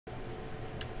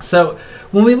So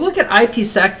when we look at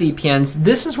IPSec VPNs,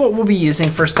 this is what we'll be using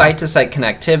for site-to-site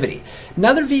connectivity.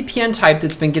 Another VPN type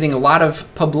that's been getting a lot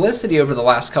of publicity over the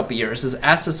last couple years is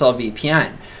Ssl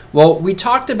Vpn. Well, we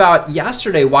talked about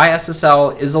yesterday why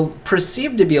SSL is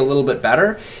perceived to be a little bit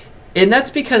better, and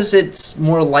that's because it's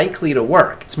more likely to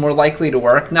work. It's more likely to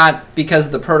work not because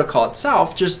of the protocol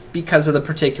itself, just because of the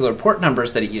particular port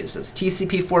numbers that it uses,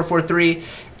 TCP 443,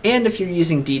 and if you're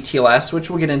using DTLS, which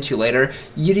we'll get into later,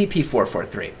 UDP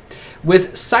 443.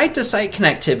 With site-to-site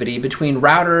connectivity between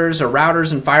routers or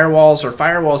routers and firewalls or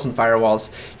firewalls and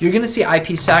firewalls, you're going to see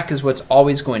IPsec is what's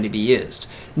always going to be used.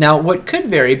 Now, what could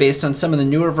vary based on some of the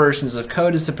newer versions of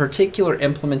code is the particular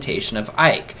implementation of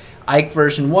IKE. IKE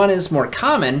version 1 is more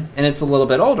common and it's a little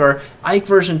bit older. IKE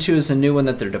version 2 is a new one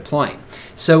that they're deploying.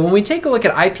 So when we take a look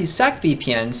at IPsec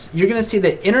VPNs, you're going to see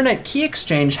that internet key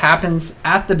exchange happens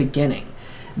at the beginning.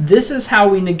 This is how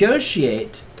we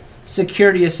negotiate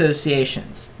security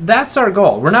associations. That's our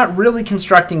goal. We're not really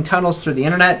constructing tunnels through the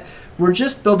internet. We're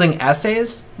just building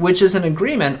essays, which is an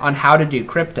agreement on how to do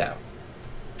crypto.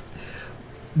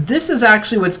 This is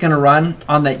actually what's going to run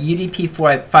on that UDP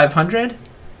 500,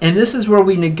 and this is where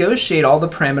we negotiate all the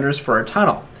parameters for our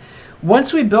tunnel.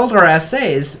 Once we build our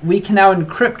essays, we can now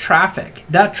encrypt traffic.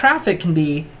 That traffic can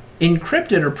be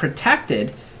encrypted or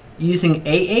protected using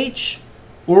AH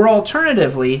or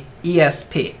alternatively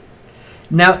ESP.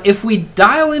 Now, if we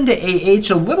dial into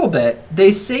AH a little bit,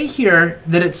 they say here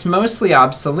that it's mostly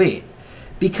obsolete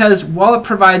because while it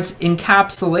provides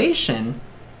encapsulation,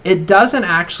 it doesn't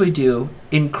actually do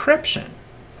encryption.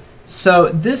 So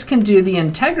this can do the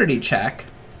integrity check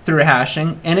through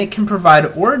hashing, and it can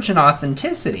provide origin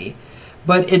authenticity,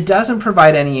 but it doesn't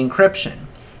provide any encryption.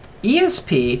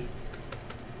 ESP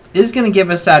is going to give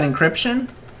us that encryption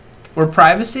or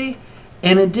privacy,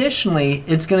 and additionally,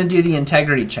 it's going to do the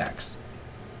integrity checks.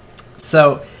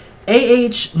 So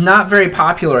AH, not very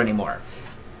popular anymore.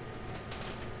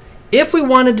 If we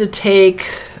wanted to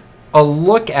take a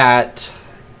look at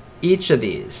each of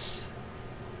these,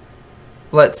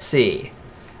 let's see.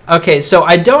 Okay, so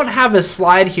I don't have a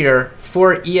slide here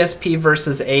for ESP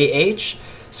versus AH,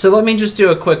 so let me just do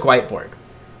a quick whiteboard.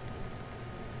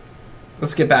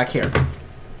 Let's get back here.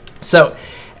 So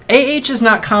AH is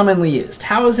not commonly used.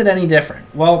 How is it any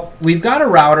different? Well, we've got a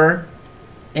router,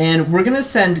 and we're going to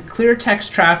send clear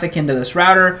text traffic into this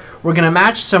router. We're going to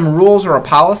match some rules or a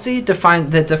policy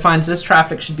that defines this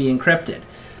traffic should be encrypted.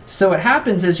 So what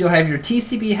happens is you'll have your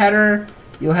TCP header,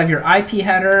 you'll have your IP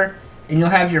header, and you'll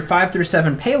have your 5 through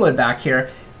 7 payload back here.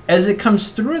 As it comes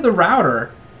through the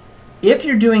router, if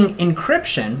you're doing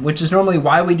encryption, which is normally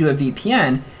why we do a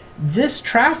VPN, this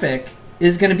traffic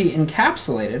is going to be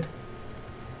encapsulated,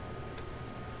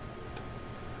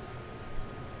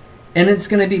 and it's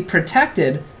going to be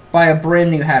protected by a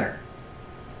brand new header.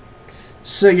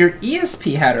 So your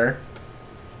ESP header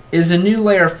is a new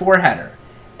layer 4 header,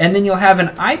 and then you'll have an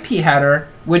IP header,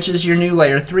 which is your new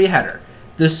layer 3 header.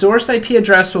 The source IP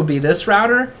address will be this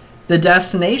router. The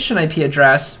destination IP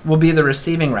address will be the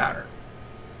receiving router.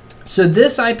 So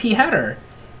this IP header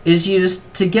is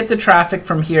used to get the traffic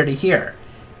from here to here.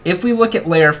 If we look at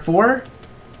layer 4,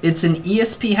 it's an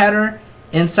ESP header.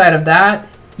 Inside of that,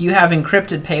 you have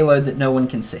encrypted payload that no one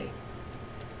can see.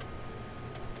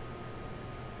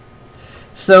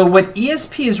 So what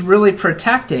ESP is really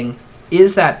protecting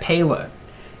is that payload.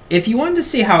 If you wanted to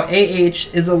see how AH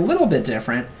is a little bit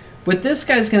different, what this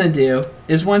guy's going to do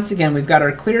is, once again, we've got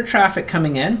our clear traffic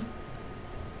coming in,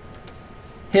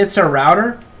 hits our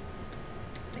router.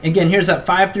 Again, here's that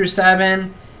 5 through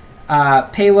 7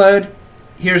 payload.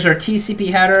 Here's our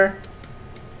TCP header.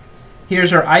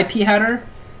 Here's our IP header,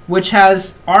 which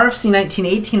has RFC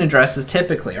 1918 addresses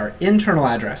typically, our internal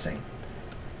addressing.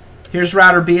 Here's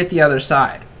router B at the other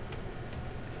side.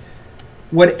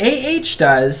 What AH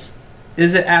does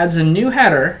is it adds a new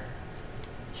header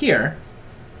here,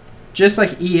 just like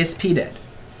ESP did.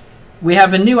 We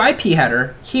have a new IP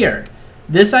header here.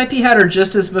 This IP header,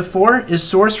 just as before, is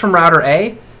sourced from router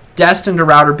A, destined to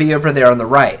router B over there on the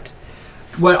right.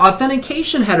 What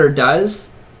authentication header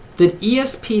does that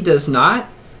ESP does not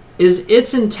is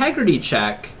its integrity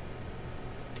check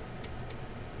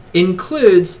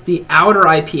includes the outer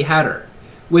IP header.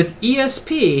 With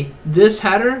ESP, this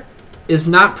header is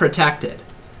not protected.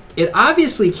 It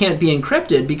obviously can't be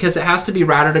encrypted because it has to be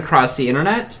routed across the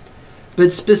internet,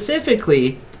 but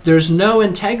specifically, there's no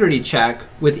integrity check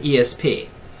with ESP.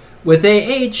 With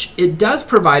AH, it does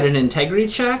provide an integrity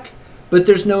check, but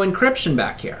there's no encryption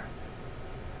back here.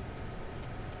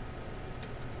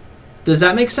 Does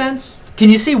that make sense? Can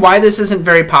you see why this isn't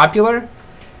very popular?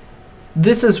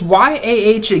 This is why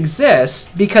AH exists,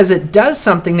 because it does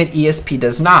something that ESP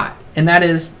does not. and that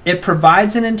is it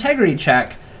provides an integrity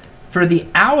check for the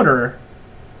outer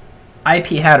IP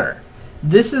header.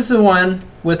 This is the one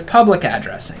with public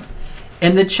addressing.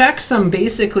 And the checksum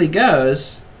basically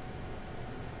goes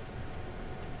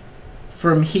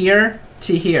from here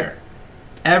to here.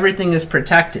 Everything is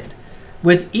protected.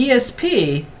 With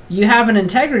ESP, you have an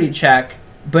integrity check,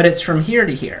 but it's from here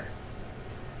to here.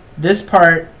 This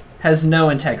part has no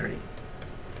integrity.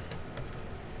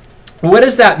 What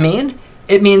does that mean?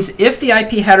 It means if the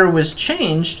IP header was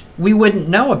changed, we wouldn't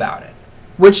know about it,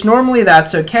 which normally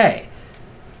that's okay.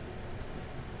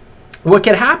 What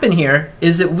could happen here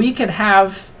is that we could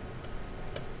have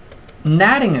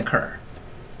natting occur.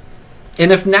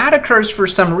 And if NAT occurs for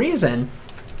some reason,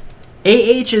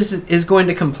 AH is going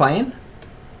to complain.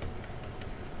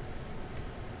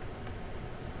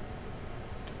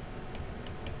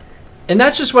 And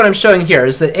that's just what I'm showing here,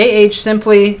 is that AH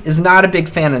simply is not a big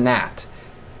fan of NAT.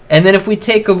 And then if we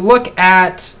take a look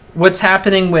at what's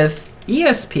happening with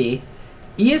ESP,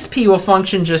 ESP will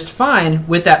function just fine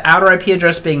with that outer IP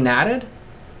address being natted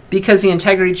because the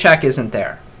integrity check isn't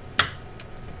there.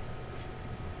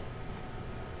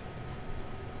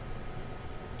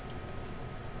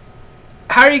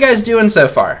 How are you guys doing so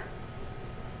far?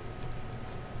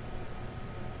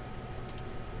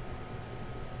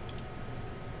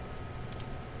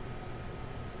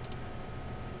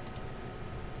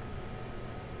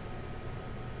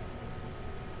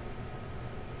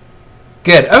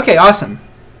 Good. Okay, awesome.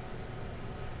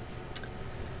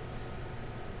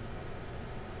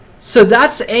 So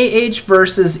that's AH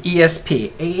versus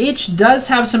ESP. AH does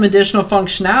have some additional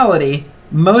functionality,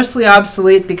 mostly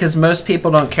obsolete because most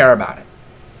people don't care about it.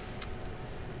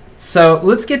 So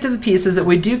let's get to the pieces that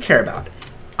we do care about.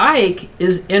 IKE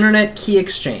is Internet Key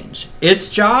Exchange. Its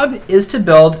job is to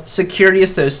build security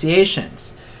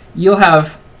associations. You'll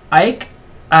have IKE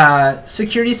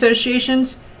security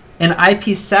associations and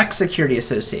IPSec security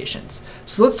associations.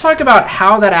 So let's talk about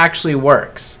how that actually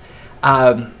works.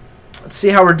 Let's see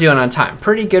how we're doing on time.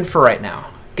 Pretty good for right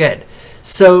now. Good.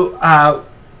 So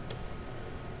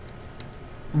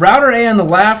router A on the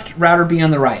left, router B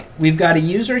on the right. We've got a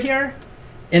user here,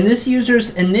 and this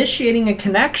user's initiating a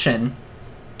connection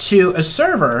to a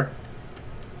server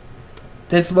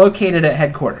that's located at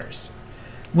headquarters.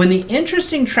 When the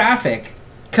interesting traffic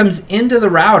comes into the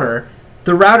router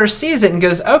sees it and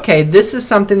goes, okay, this is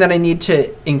something that I need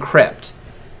to encrypt.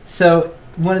 So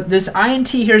when this INT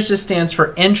here just stands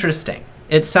for interesting.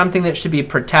 It's something that should be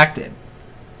protected.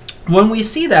 When we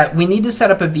see that, we need to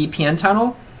set up a VPN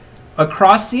tunnel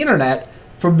across the internet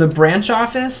from the branch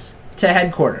office to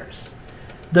headquarters.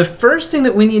 The first thing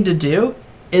that we need to do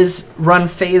is run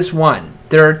phase 1.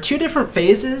 There are 2 different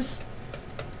phases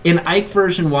in IKE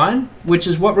version 1, which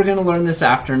is what we're going to learn this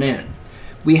afternoon.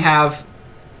 We have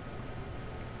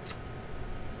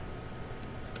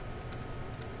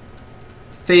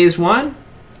phase 1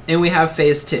 and we have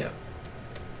phase 2.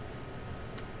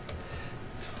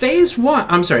 Phase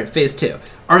 2.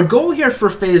 Our goal here for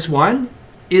phase 1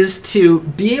 is to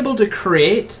be able to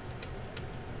create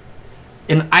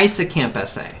an ISKAKMP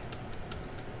SA,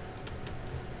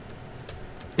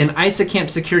 an ISKAKMP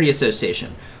security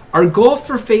association. Our goal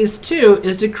for phase 2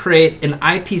 is to create an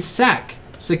IPSec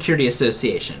security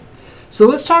association. So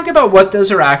let's talk about what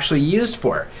those are actually used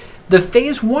for. The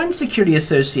phase 1 security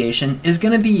association is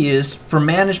going to be used for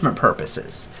management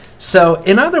purposes. So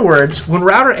in other words, when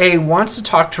router A wants to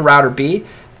talk to router B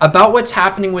about what's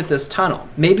happening with this tunnel,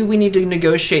 maybe we need to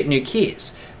negotiate new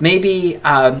keys. Maybe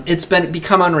it's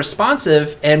become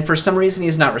unresponsive and for some reason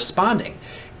he's not responding.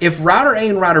 If router A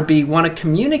and router B want to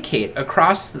communicate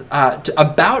across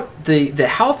about the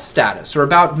health status or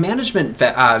about management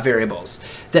variables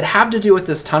that have to do with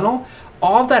this tunnel,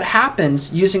 all of that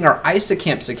happens using our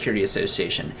ISKAKMP security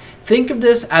association. Think of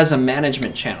this as a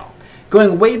management channel.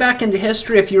 Going way back into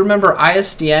history, if you remember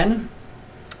ISDN,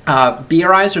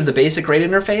 BRIs or the basic rate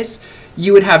interface,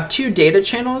 you would have 2 data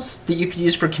channels that you could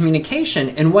use for communication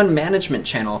and 1 management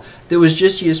channel that was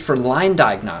just used for line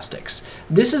diagnostics.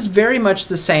 This is very much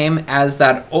the same as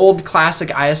that old classic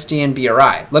ISDN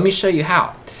BRI. Let me show you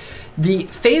how. The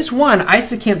phase 1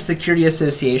 ISKAKMP security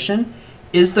association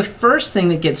is the first thing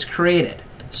that gets created.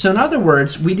 So in other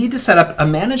words, we need to set up a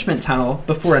management tunnel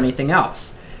before anything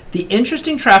else. The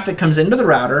interesting traffic comes into the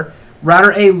router.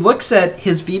 Router A looks at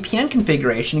his VPN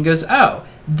configuration and goes, oh,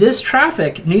 this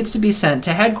traffic needs to be sent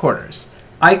to headquarters.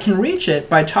 I can reach it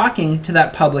by talking to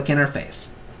that public interface.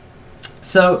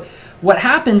 So what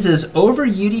happens is over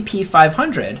UDP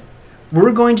 500,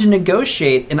 we're going to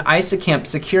negotiate an ISKAKMP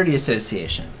security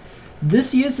association.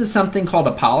 This uses something called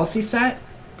a policy set.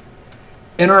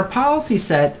 And our policy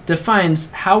set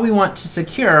defines how we want to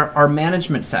secure our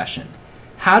management session.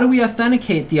 How do we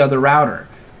authenticate the other router?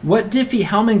 What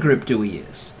Diffie-Hellman group do we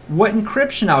use? What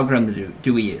encryption algorithm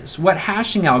do we use? What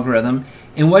hashing algorithm?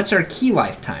 And what's our key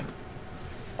lifetime?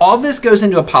 All this goes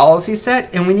into a policy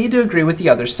set, and we need to agree with the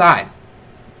other side.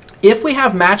 If we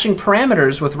have matching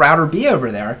parameters with router B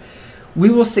over there, we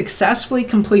will successfully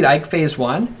complete IKE phase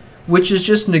 1, which is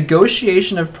just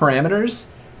negotiation of parameters,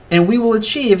 and we will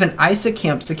achieve an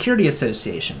ISKAKMP security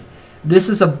association. This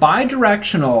is a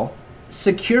bidirectional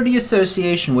security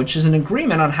association, which is an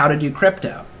agreement on how to do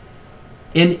crypto.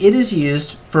 And it is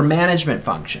used for management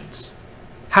functions.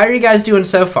 How are you guys doing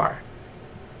so far?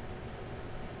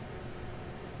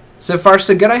 So far,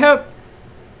 so good, I hope?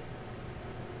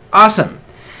 Awesome.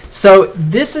 So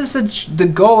this is the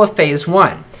goal of phase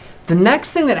 1. The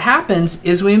next thing that happens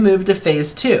is we move to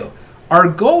phase 2. Our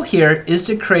goal here is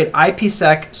to create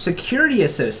IPSec security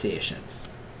associations.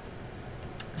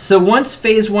 So once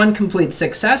phase 1 completes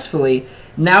successfully,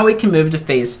 now we can move to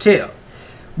phase 2.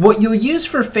 What you'll use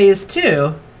for phase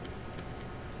 2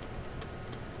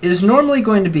 is normally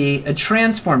going to be a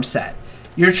transform set.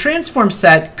 Your transform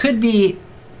set could be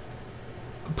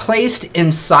placed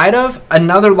inside of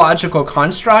another logical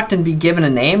construct and be given a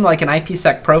name like an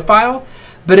IPSec profile,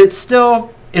 but it's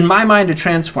still, in my mind, a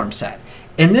transform set.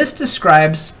 And this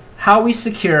describes how we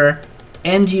secure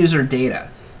end user data.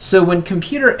 So when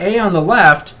computer A on the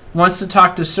left wants to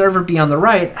talk to server B on the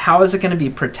right, how is it going to be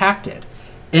protected?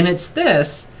 And it's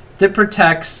this that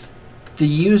protects the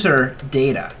user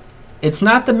data. It's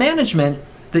not the management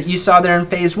that you saw there in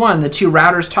phase 1, the two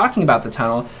routers talking about the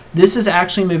tunnel. This is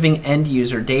actually moving end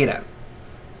user data.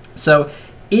 So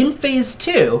in phase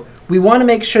 2, we want to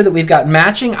make sure that we've got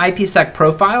matching IPSec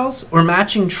profiles or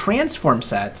matching transform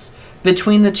sets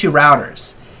between the two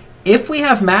routers. If we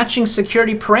have matching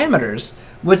security parameters,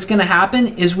 what's going to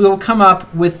happen is we will come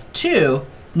up with 2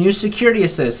 new security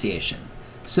association.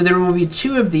 So there will be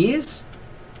 2 of these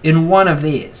and 1 of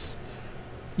these.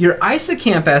 Your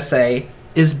ISKAKMP SA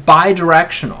is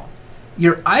bidirectional.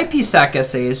 Your IPSec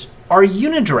SAs are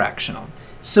unidirectional.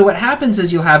 So what happens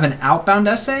is you'll have an outbound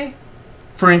SA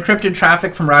for encrypted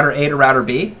traffic from router A to router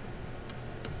B,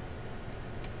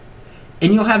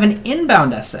 and you'll have an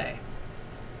inbound SA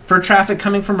for traffic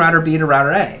coming from router B to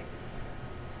router A.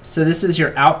 So this is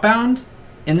your outbound,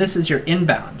 and this is your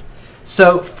inbound.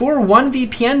 So for one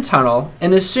VPN tunnel,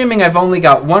 and assuming I've only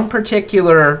got one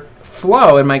particular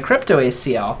flow in my crypto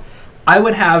ACL, I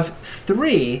would have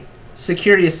 3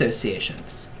 security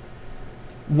associations.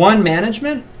 1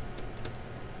 management.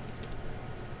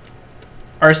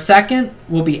 Our second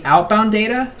will be outbound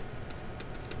data.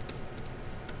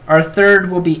 Our third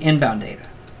will be inbound data.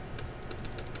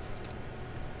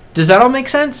 Does that all make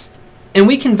sense? And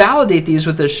we can validate these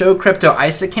with the show crypto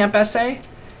ISKAKMP SA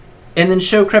and then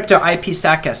show crypto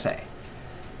IPSec SA.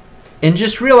 And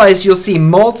just realize you'll see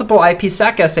multiple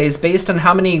IPSec SAs based on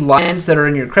how many lines that are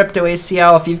in your crypto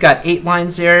ACL. If you've got 8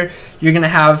 lines there, you're going to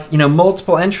have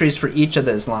multiple entries for each of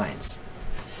those lines.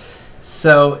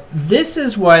 So this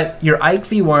is what your IKE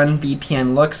v1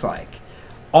 VPN looks like.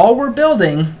 All we're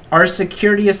building are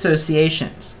security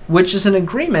associations, which is an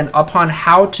agreement upon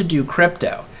how to do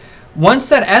crypto. Once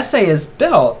that SA is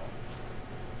built,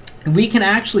 we can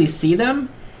actually see them.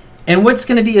 And what's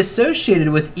going to be associated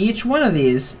with each one of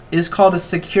these is called a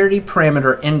security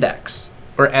parameter index,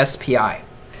 or SPI.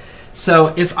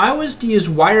 So if I was to use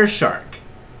Wireshark,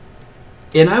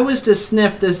 and I was to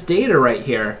sniff this data right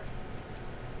here,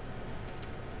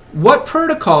 what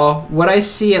protocol would I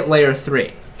see at layer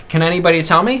 3? Can anybody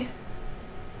tell me?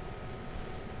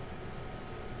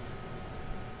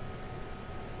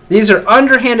 These are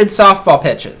underhanded softball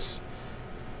pitches.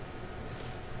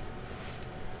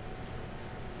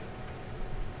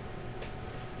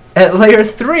 At layer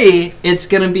 3, it's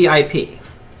going to be IP.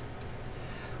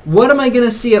 What am I going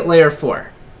to see at layer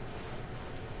 4?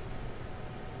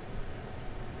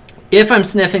 If I'm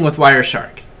sniffing with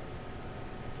Wireshark.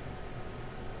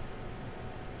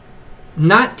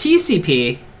 Not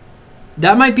TCP.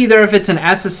 That might be there if it's an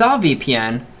Ssl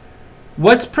Vpn.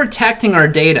 What's protecting our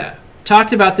data?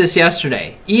 Talked about this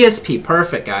yesterday. ESP,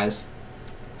 perfect, guys.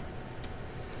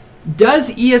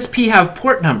 Does ESP have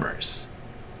port numbers?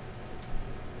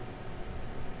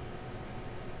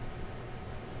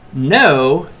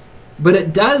 No, but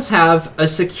it does have a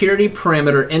security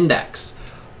parameter index.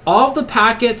 All of the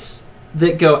packets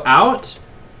that go out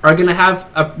are going to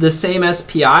have the same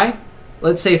SPI,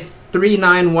 let's say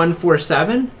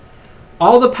 39147.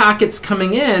 All the packets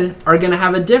coming in are going to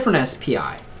have a different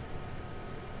SPI.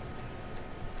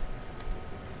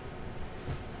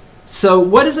 So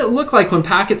what does it look like when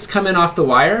packets come in off the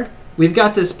wire? we've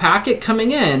got this packet coming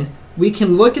in, we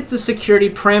can look at the security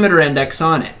parameter index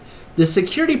on it. The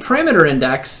security parameter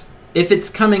index, if it's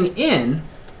coming in,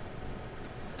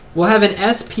 will have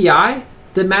an SPI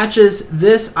that matches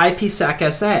this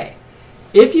IPSec SA.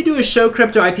 If you do a show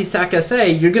crypto IPSec SA,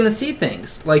 you're going to see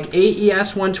things like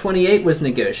AES 128 was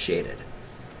negotiated.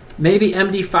 Maybe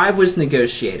MD5 was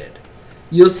negotiated.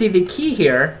 You'll see the key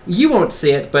here. You won't see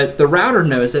it, but the router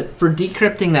knows it for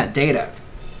decrypting that data.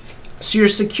 So your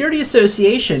security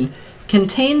association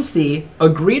contains the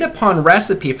agreed upon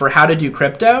recipe for how to do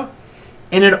crypto,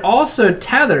 and it also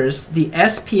tethers the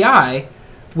SPI,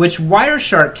 which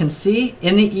Wireshark can see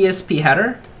in the ESP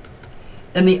header.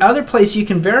 And the other place you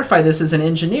can verify this as an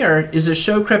engineer is a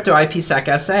show crypto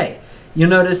IPSec SA. You'll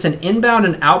notice an inbound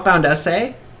and outbound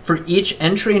SA for each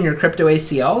entry in your crypto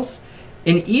ACLs.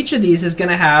 And each of these is going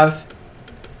to have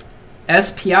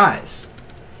SPIs.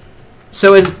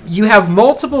 So as you have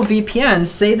multiple VPNs,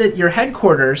 say that your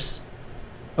headquarters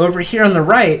over here on the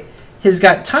right has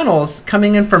got tunnels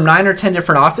coming in from 9 or 10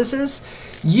 different offices,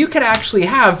 you could actually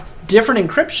have different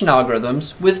encryption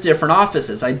algorithms with different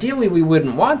offices. Ideally, we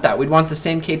wouldn't want that. We'd want the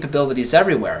same capabilities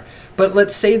everywhere. But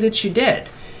let's say that you did.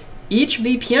 Each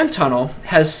VPN tunnel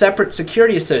has separate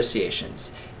security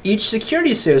associations. Each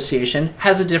security association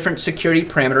has a different security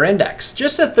parameter index,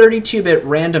 just a 32-bit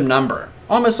random number.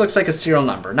 Almost looks like a serial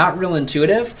number, not real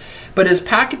intuitive. But as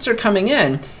packets are coming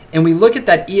in, and we look at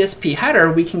that ESP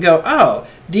header, we can go, oh,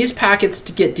 these packets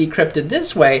get decrypted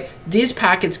this way, these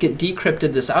packets get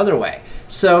decrypted this other way.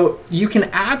 So you can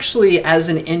actually, as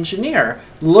an engineer,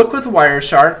 look with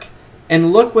Wireshark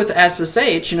and look with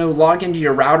SSH, log into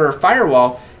your router or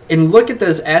firewall, and look at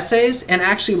those essays and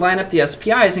actually line up the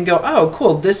SPIs and go, oh,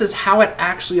 cool, this is how it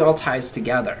actually all ties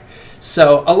together.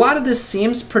 So a lot of this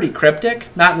seems pretty cryptic,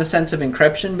 not in the sense of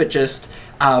encryption, but just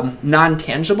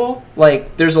non-tangible.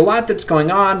 Like, there's a lot that's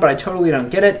going on, but I totally don't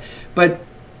get it. But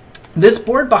this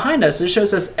board behind us, this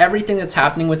shows us everything that's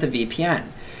happening with the VPN.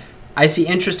 I see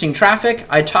interesting traffic.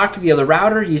 I talk to the other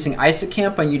router using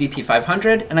ISKAKMP on UDP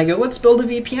 500, and I go, let's build a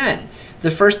VPN.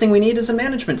 The first thing we need is a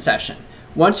management session.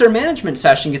 Once our management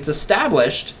session gets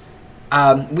established,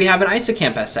 we have an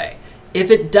ISKAKMP SA. If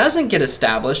it doesn't get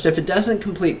established, if it doesn't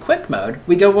complete quick mode,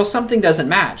 we go, well, something doesn't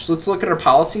match. Let's look at our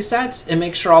policy sets and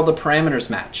make sure all the parameters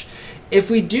match. If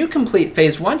we do complete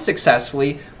phase 1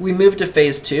 successfully, we move to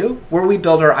phase 2, where we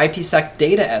build our IPsec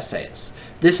data essays.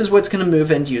 This is what's going to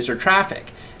move end user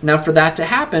traffic. Now, for that to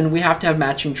happen, we have to have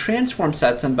matching transform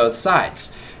sets on both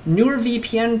sides. Newer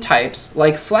VPN types,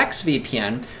 like Flex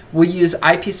VPN, will use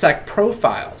IPsec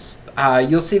profiles.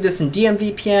 You'll see this in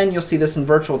DMVPN, you'll see this in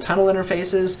virtual tunnel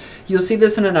interfaces, you'll see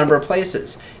this in a number of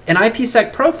places. An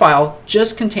IPsec profile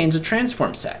just contains a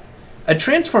transform set. A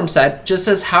transform set just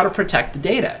says how to protect the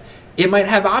data. It might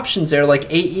have options there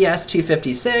like AES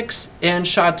 256 and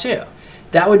SHA-2.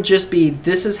 That would just be,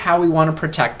 this is how we want to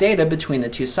protect data between the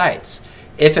two sites.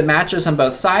 If it matches on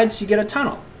both sides, you get a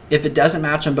tunnel. If it doesn't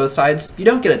match on both sides, you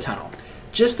don't get a tunnel.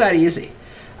 Just that easy.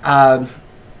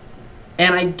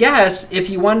 And I guess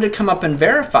if you wanted to come up and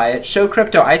verify it, show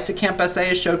crypto ISKAKMP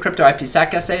essays, show crypto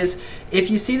IPsec essays. If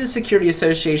you see the security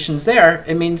associations there,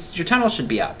 it means your tunnel should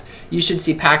be up. You should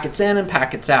see packets in and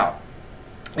packets out.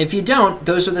 If you don't,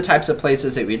 those are the types of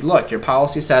places that we'd look, your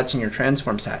policy sets and your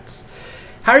transform sets.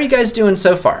 How are you guys doing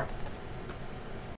so far?